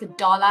 Cash App, $1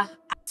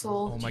 at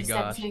all, Oh my just send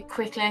gosh. it to me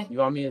quickly. You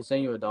want me to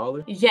send you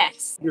 $1?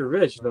 Yes. You're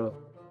rich though.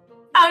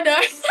 Oh no,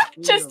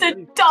 just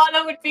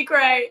 $1 would be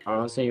great.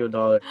 I'll send you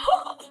 $1.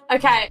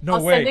 Okay, No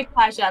I'll way. send it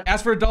Cash App.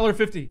 Ask for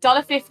 $1.50.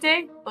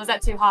 $1.50? Or was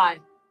that too high?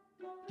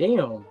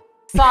 Damn.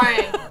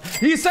 Sorry.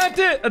 He sent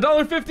it!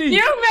 $1.50!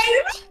 You're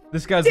amazing.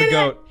 This guy's the Did it.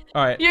 GOAT.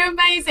 All right. You're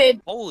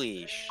amazing.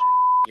 Holy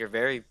you're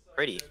very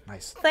Pretty.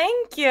 Nice.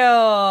 Thank you.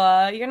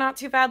 You're not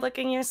too bad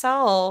looking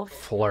yourself.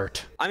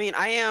 Flirt. I mean,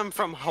 I am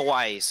from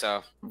Hawaii,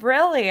 so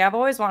Really? I've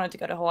always wanted to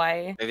go to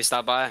Hawaii. maybe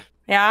stop by.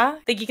 Yeah?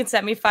 Think you can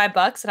send me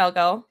 $5 and I'll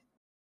go?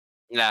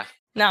 Yeah.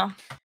 No.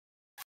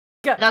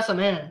 That's a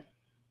man.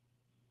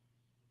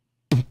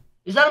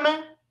 Is that a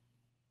man?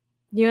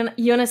 You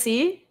wanna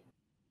see?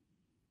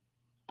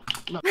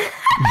 No.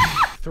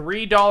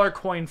 $3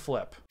 coin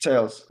flip.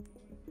 Tails.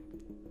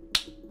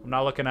 I'm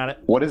not looking at it.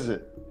 What is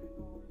it?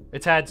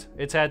 It's heads.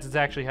 It's heads. It's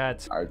actually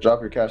heads. All right, drop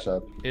your cash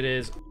app. It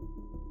is.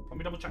 Let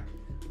me double check.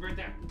 Right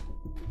there.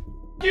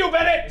 You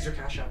bet it. Is your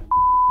cash app?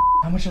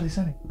 How much are they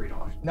sending?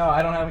 $3. No,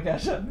 I don't have a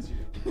cash app.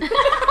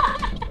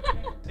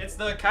 It's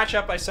the cash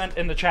app I sent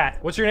in the chat.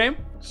 What's your name?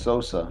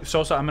 Sosa.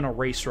 Sosa, I'm in a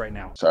race right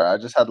now. Sorry, I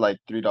just had like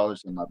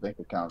 $3 in my bank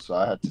account, so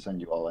I had to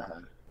send you all I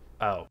had.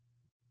 Oh.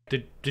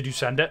 Did you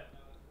send it?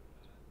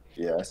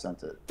 Yeah, I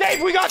sent it.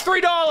 Dave, we got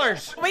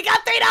 $3! We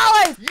got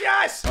 $3!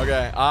 Yes!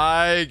 Okay,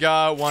 I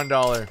got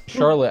 $1.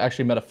 Charlotte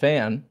actually met a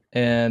fan,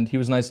 and he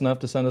was nice enough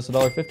to send us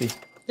 $1.50.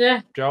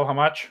 Yeah. Joe, how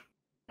much?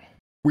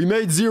 We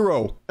made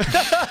 0.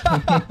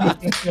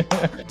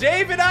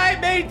 Dave and I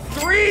made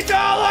 $3!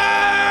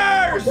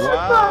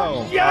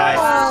 Wow.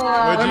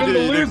 Yes! What'd you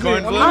do? You did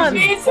coin flip?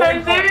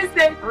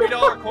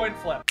 $3 coin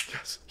flip.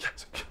 Yes,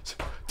 yes, yes.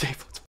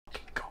 Dave, let's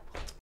fucking go.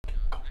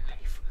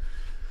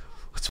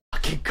 Let's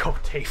fucking go,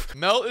 Dave.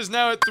 Melt is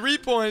now at 3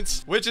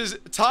 points, which is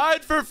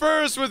tied for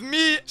first with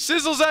me.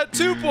 Sizzle's at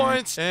 2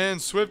 points,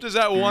 and Swift is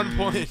at 1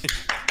 point.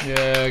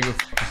 Yeah, go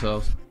f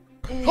yourselves.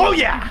 Oh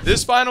yeah!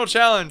 This final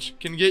challenge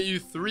can get you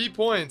 3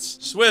 points.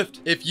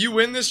 Swift, if you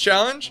win this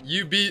challenge,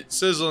 you beat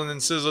Sizzle, and then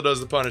Sizzle does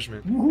the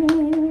punishment.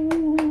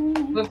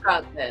 We've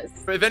got this.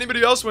 If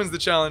anybody else wins the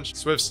challenge,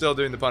 Swift's still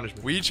doing the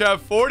punishment. We each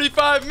have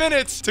 45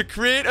 minutes to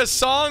create a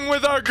song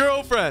with our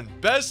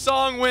girlfriend. Best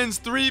song wins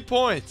 3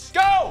 points.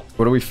 Go!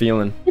 What are we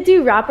feeling? We could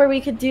do rap or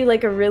we could do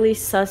like a really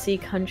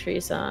sussy country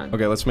song.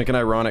 Okay, let's make an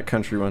ironic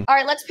country one. All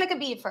right, let's pick a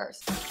beat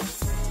first.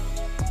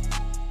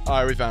 All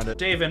right, we found it.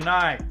 Dave and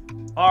I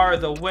are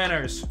the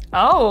winners.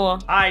 Oh.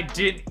 I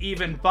didn't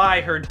even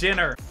buy her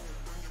dinner.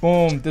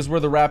 Boom, this is where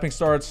the rapping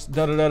starts.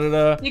 Da da da da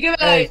da. You give it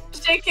Hey,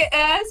 shake your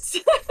ass.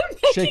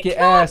 shake your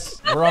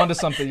ass. We're onto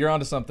something. You're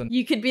onto something.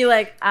 You could be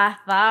like, I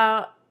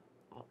thought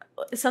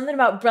something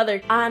about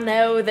brother. I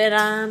know that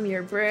I'm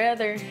your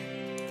brother.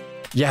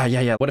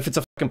 Yeah. What if it's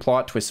a fucking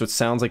plot twist so it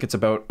sounds like it's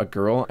about a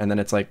girl and then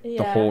it's like the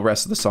Yeah. whole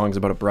rest of the song's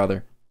about a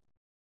brother?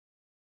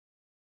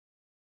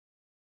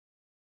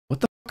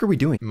 What the fuck are we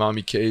doing?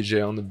 Mommy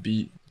KJ on the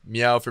beat.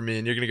 Meow for me,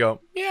 and you're gonna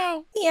go,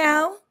 meow.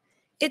 Meow.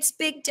 It's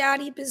Big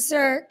Daddy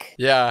Berserk.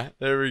 Yeah,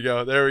 there we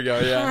go,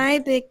 yeah. Hi,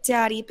 Big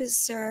Daddy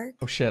Berserk.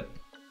 Oh shit.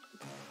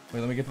 Wait,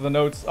 let me get to the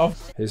notes. Oh.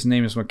 His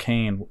name is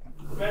McCain.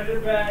 Bend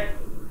it back.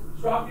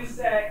 Drop your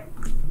sack.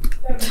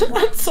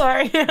 I'm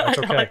sorry. That's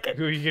okay.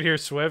 You can hear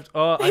Swift.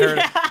 Oh, I heard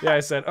it. Yeah, I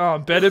said, oh,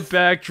 bend it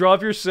back.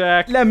 Drop your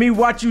sack. Let me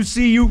watch you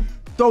see you.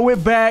 Throw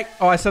it back.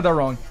 Oh, I said that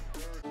wrong.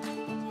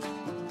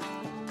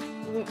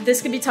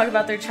 This could be talking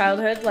about their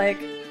childhood, like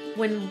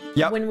when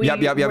Yep. we were young.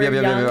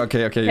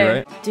 Okay, you're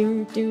right.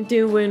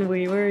 Do when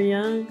we were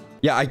young.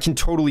 Yeah, I can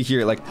totally hear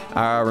it. Like,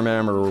 I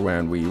remember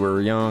when we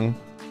were young.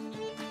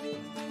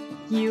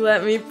 You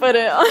let me put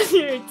it on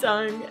your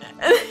tongue.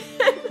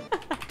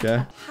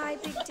 Okay. Hi,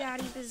 Big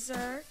Daddy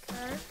Berserk.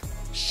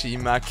 She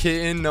my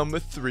kitten number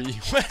 3.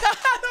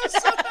 That was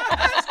so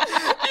fast.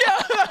 Yo,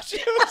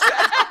 she was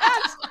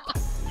fast.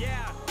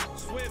 Yeah,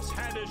 Swift's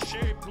head is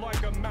shaped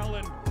like a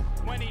melon.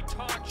 When he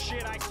talks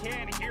shit, I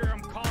can't hear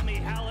him call me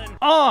Helen.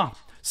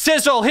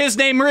 Sizzle, his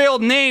real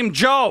name,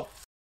 Joe.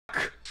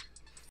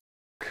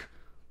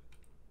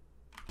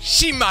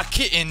 She my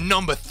kitten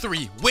number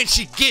 3. When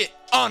she get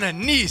on her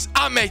knees,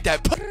 I make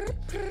that.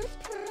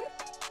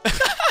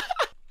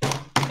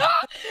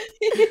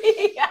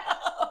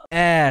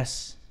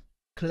 Ass.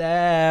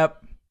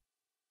 Clap.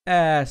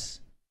 Ass.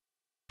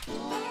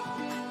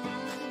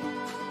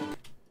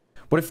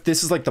 What if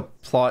this is like the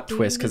plot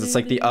twist? Because it's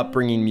like the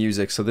upbringing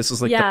music. So this is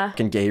like the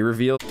fucking gay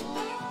reveal.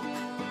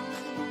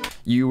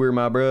 You were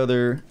my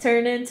brother.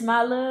 Turn into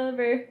my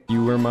lover.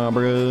 You were my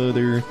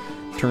brother.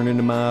 Turn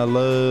into my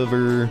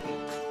lover.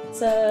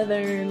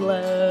 Southern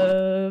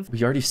love.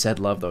 We already said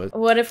love though.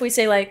 What if we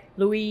say like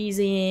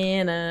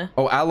Louisiana?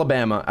 Oh,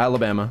 Alabama.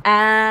 Alabama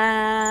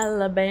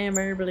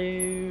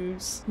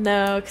blues.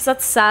 No, because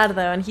that's sad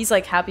though, and he's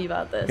like happy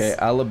about this. Okay,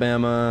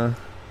 Alabama.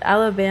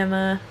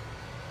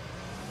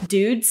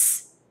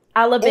 Dudes.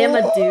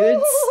 Alabama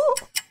dudes.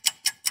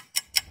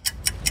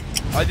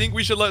 I think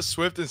we should let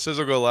Swift and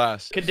Sizzle go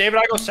last. Can David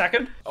and I go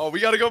second? Oh, we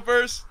gotta go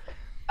first?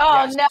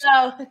 Oh,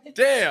 no.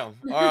 Damn.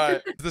 All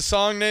right. The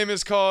song name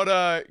is called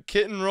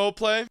Kitten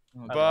Roleplay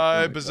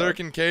by BAZERK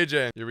and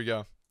KJ. Here we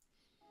go.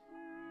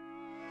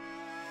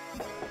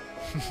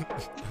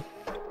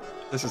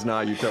 This is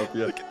not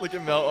Utopia. Look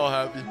at Mel all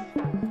happy.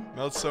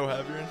 Mel's so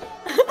happy.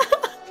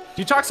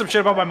 Do you talk some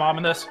shit about my mom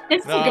in this?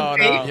 No.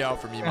 Meow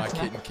for me, my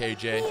kitten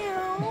KJ.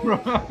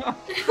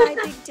 Hi,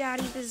 Big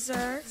Daddy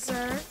Berserk.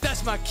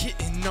 That's my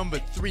kitten number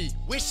 3.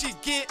 When she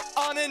get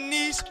on her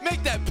knees,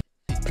 make that.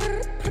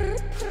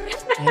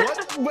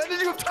 What? When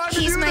did you have time to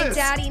He's do my this?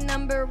 daddy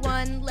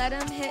 #1. Let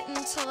him hit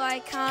until I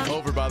come.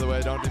 Over, by the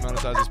way. Don't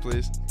demonetize us,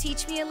 please.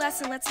 Teach me a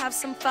lesson. Let's have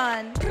some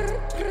fun.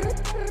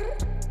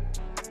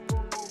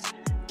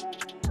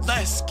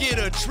 Let's get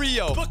a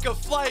trio. Book a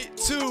flight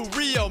to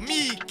Rio.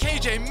 Me,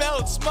 KJ,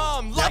 Mel's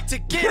mom like to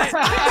get it.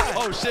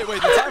 Oh shit!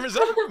 Wait, the timer's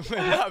up.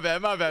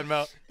 My bad,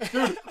 Mel.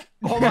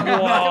 Hold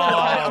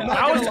on.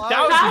 That was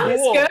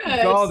good.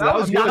 That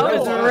was good. That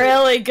was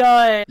really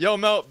good. Yo,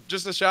 Mel,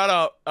 just a shout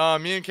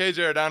out. Me and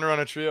KJ are down to run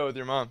a trio with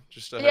your mom.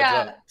 Just a heads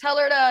Yeah, up. tell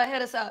her to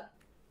hit us up.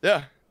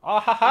 Yeah. Ah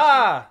ha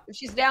ha. If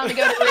she's down to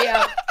go to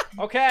Rio.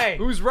 Okay.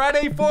 Who's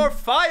ready for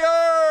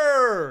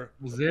fire?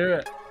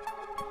 BAZERK.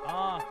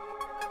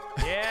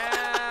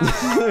 Yeah!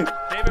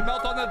 David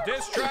Melt on the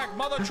diss track,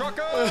 mother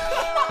trucker!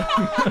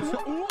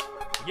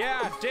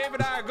 Yeah, Dave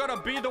and I are gonna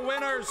be the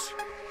winners!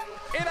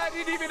 And I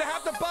didn't even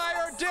have to buy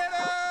her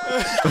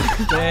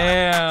dinner!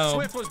 Damn.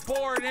 Swift was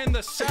born in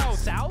the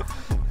South.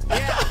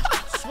 Yeah,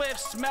 Swift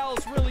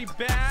smells really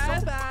bad.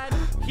 So bad.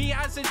 He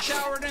hasn't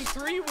showered in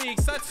 3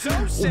 weeks. That's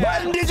so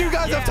sad. When did you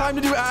guys have time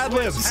to do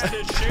ad-libs? Swift's head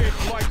is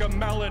shaped like a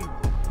melon.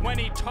 When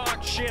he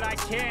talks shit, I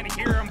can't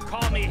hear him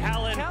call me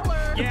Helen.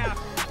 Yeah.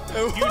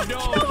 You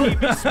know he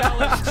be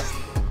smelling.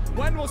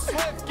 When will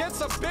Swift get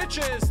some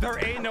bitches? There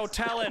ain't no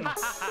telling.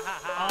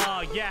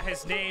 Oh, yeah,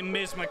 his name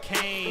is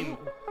McCain.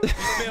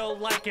 He's built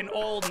like an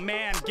old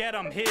man. Get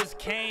him his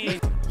cane.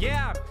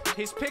 Yeah,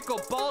 his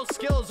pickleball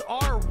skills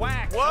are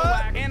whack.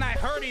 What? And I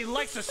heard he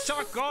likes to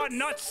suck on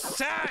nut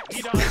sacks.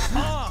 He does.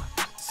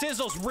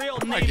 SIZL's real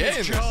name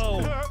is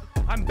Joe.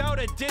 I'm about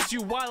to diss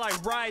you while I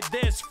ride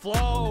this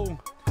flow.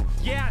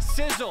 Yeah,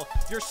 SIZL,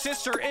 your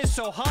sister is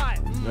so hot.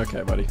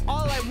 Okay, buddy.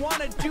 All I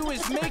want to do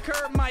is make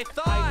her my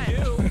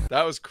thought.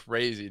 That was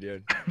crazy,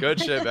 dude. Good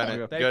shit,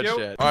 Bennett. Thank Good you.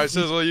 shit. All right,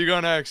 SIZL, you go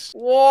next.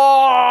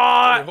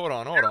 What? Wait, hold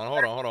on. I'm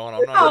not.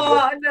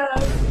 Oh no.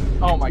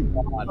 Oh my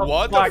god.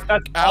 What Fuck, the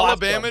that's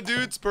Alabama awesome.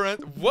 dudes?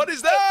 What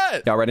is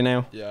that? Y'all ready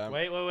now? Yeah.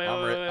 Wait.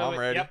 I'm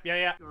ready. Yep,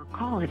 yeah. Your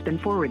call has been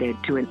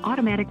forwarded to an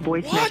automatic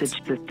voice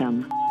message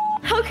system.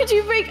 How could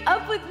you break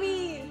up with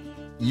me?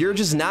 You're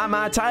just not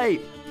my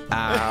type.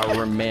 I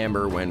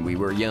remember when we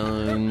were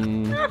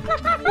young.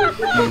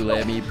 You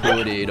let me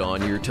put it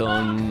on your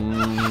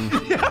tongue.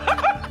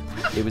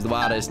 It was the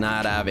wildest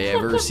night I've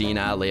ever seen.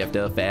 I left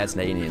a fat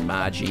stain in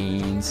my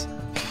jeans.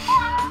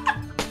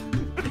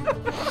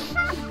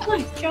 Oh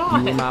my god.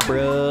 You were my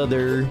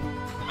brother,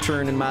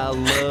 turning my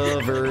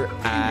lover.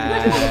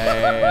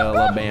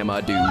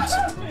 Alabama dudes.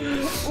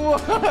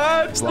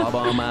 What? Slob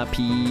on my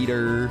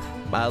Peter,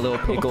 my little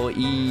pickle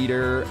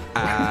eater.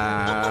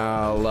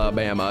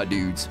 Alabama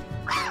dudes.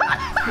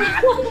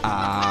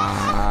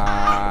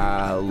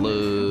 I love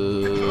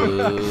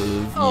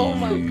you. Oh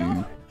my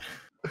god.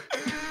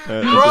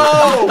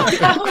 Bro!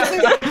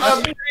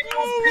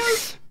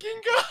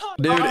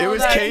 Dude, it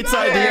was that's Kate's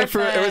idea for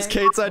perfect.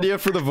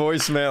 the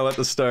voicemail at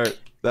the start.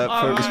 That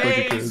part was fucking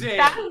good. Amazing.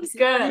 That was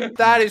good.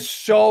 That is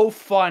so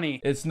funny.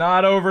 It's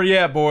not over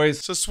yet, boys.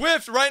 So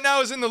Swift right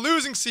now is in the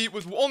losing seat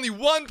with only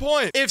 1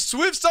 point. If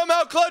Swift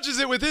somehow clutches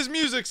it with his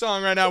music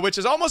song right now, which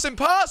is almost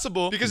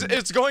impossible because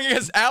it's going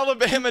against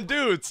Alabama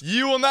dudes,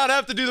 you will not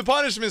have to do the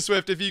punishment,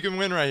 Swift, if you can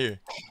win right here.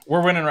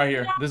 We're winning right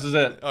here. This is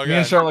it. Okay. Me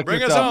and Charlotte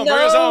Bring kicked us up. home. Bring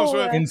us home,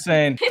 Swift.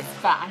 Insane. It's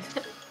bad.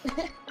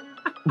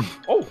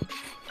 Oh.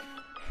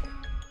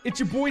 It's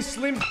your boy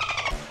Slim.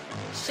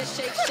 Shake,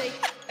 shake, shake.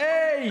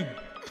 Hey.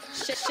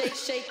 Shake, shake,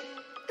 shake.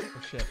 Oh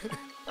shit.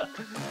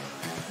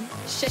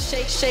 Shake,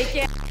 shake, shake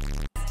it.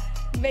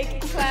 Make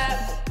it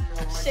clap.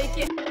 Shake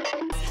it.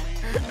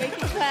 Make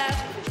it clap.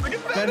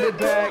 Bend it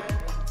back.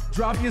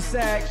 Drop your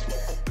sack.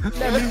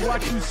 Let me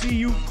watch you see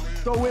you.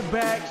 Throw it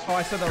back. Oh,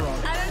 I said that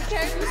wrong. I don't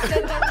care if you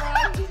said that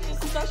wrong. You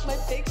just suck my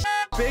big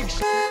Big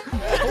shit.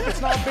 Hope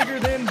it's not bigger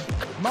than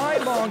my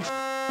long.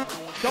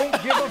 Don't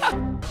give a.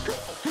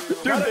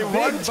 Dude, they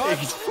won big.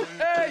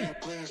 Hey.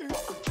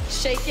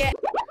 Shake it.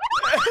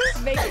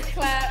 Make it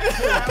clap.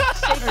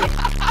 Shake it.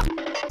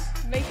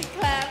 Make it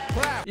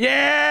clap.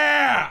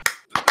 Yeah.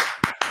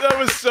 That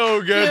was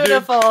so good,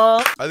 Beautiful.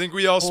 dude. I think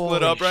we all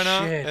split Holy up right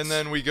now, shit. and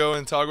then we go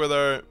and talk with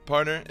our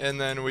partner,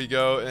 and then we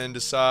go and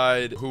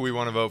decide who we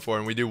want to vote for,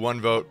 and we do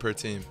 1 vote per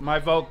team. My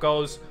vote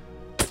goes.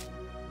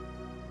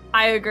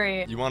 I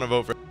agree. You want to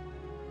vote for,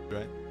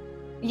 right?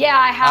 Yeah,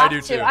 I have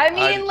do to. too. I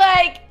mean,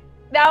 like,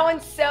 that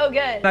one's so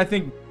good. I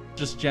think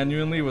just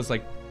genuinely was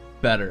like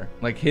better.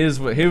 Like his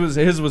was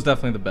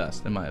definitely the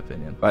best in my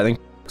opinion. I think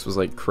this was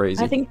like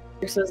crazy. I think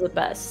this was the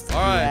best. All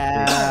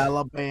right.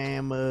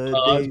 Alabama.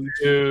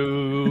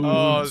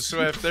 Oh,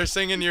 Swift, they're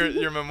singing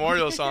your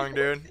memorial song,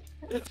 dude.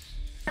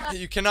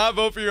 You cannot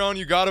vote for your own.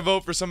 You gotta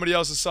vote for somebody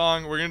else's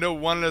song. We're gonna do it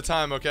 1 at a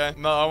time, okay?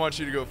 Mel, I want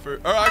you to go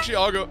first. Or actually,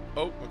 I'll go.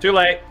 Oh, okay. Too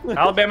late.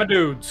 Alabama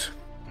dudes.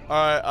 All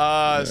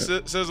right.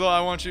 SIZL,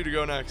 I want you to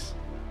go next.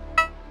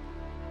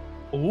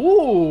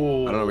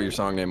 Ooh. I don't know what your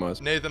song name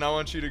was. Nathan, I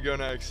want you to go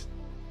next.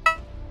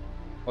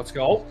 Let's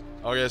go.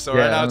 Okay, so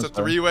right now it's a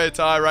 3-way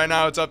tie. Right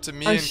now it's up to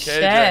me and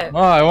KJ. Oh,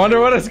 I wonder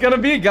what it's gonna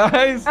be,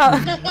 guys.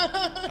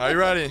 Are you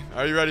ready?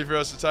 Are you ready for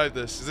us to type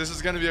this? This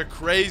is gonna be a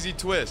crazy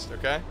twist,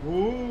 okay?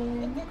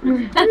 Ooh.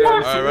 All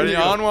right, ready?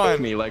 On one.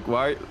 Me, like,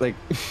 why? Like.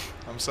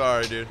 I'm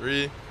sorry, dude.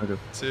 3, Okay.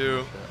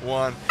 2,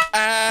 1.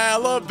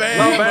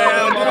 Alabama.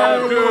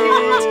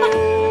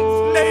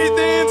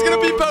 Nathan's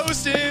gonna be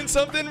posting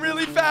something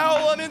really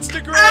foul on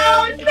Instagram.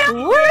 Oh,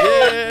 no.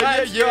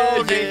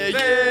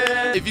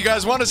 Yeah. If you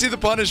guys want to see the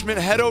punishment,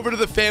 head over to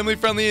the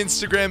family-friendly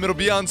Instagram. It'll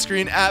be on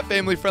screen at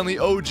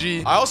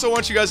family-friendly-OG. I also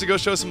want you guys to go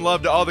show some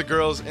love to all the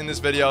girls in this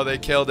video. They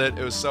killed it.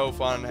 It was so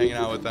fun hanging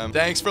out with them.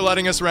 Thanks for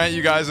letting us rant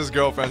you guys as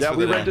girlfriends. Yeah, for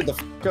we the day. rented the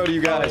out of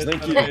you guys.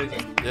 Thank you.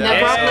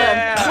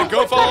 Yeah.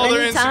 Go follow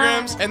their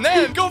Instagrams, and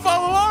then go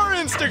follow our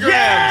Instagrams.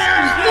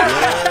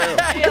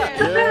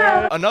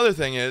 Yeah. Another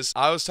thing is,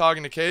 I was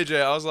talking to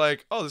KJ. I was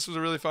like, "Oh, this was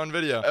a really fun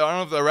video. I don't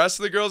know if the rest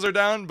of the girls are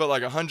down, but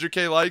like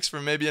 100K likes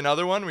for maybe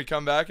another one. We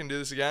come back and do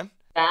this again."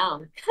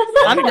 Down.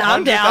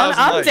 I'm down.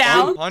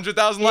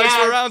 100,000 likes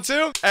for round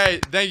 2. Hey,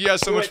 thank you guys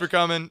so much for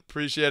coming.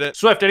 Appreciate it.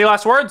 Swift, any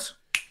last words?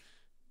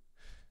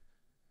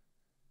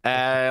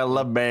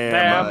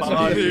 Alabama.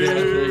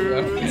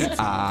 Alabama.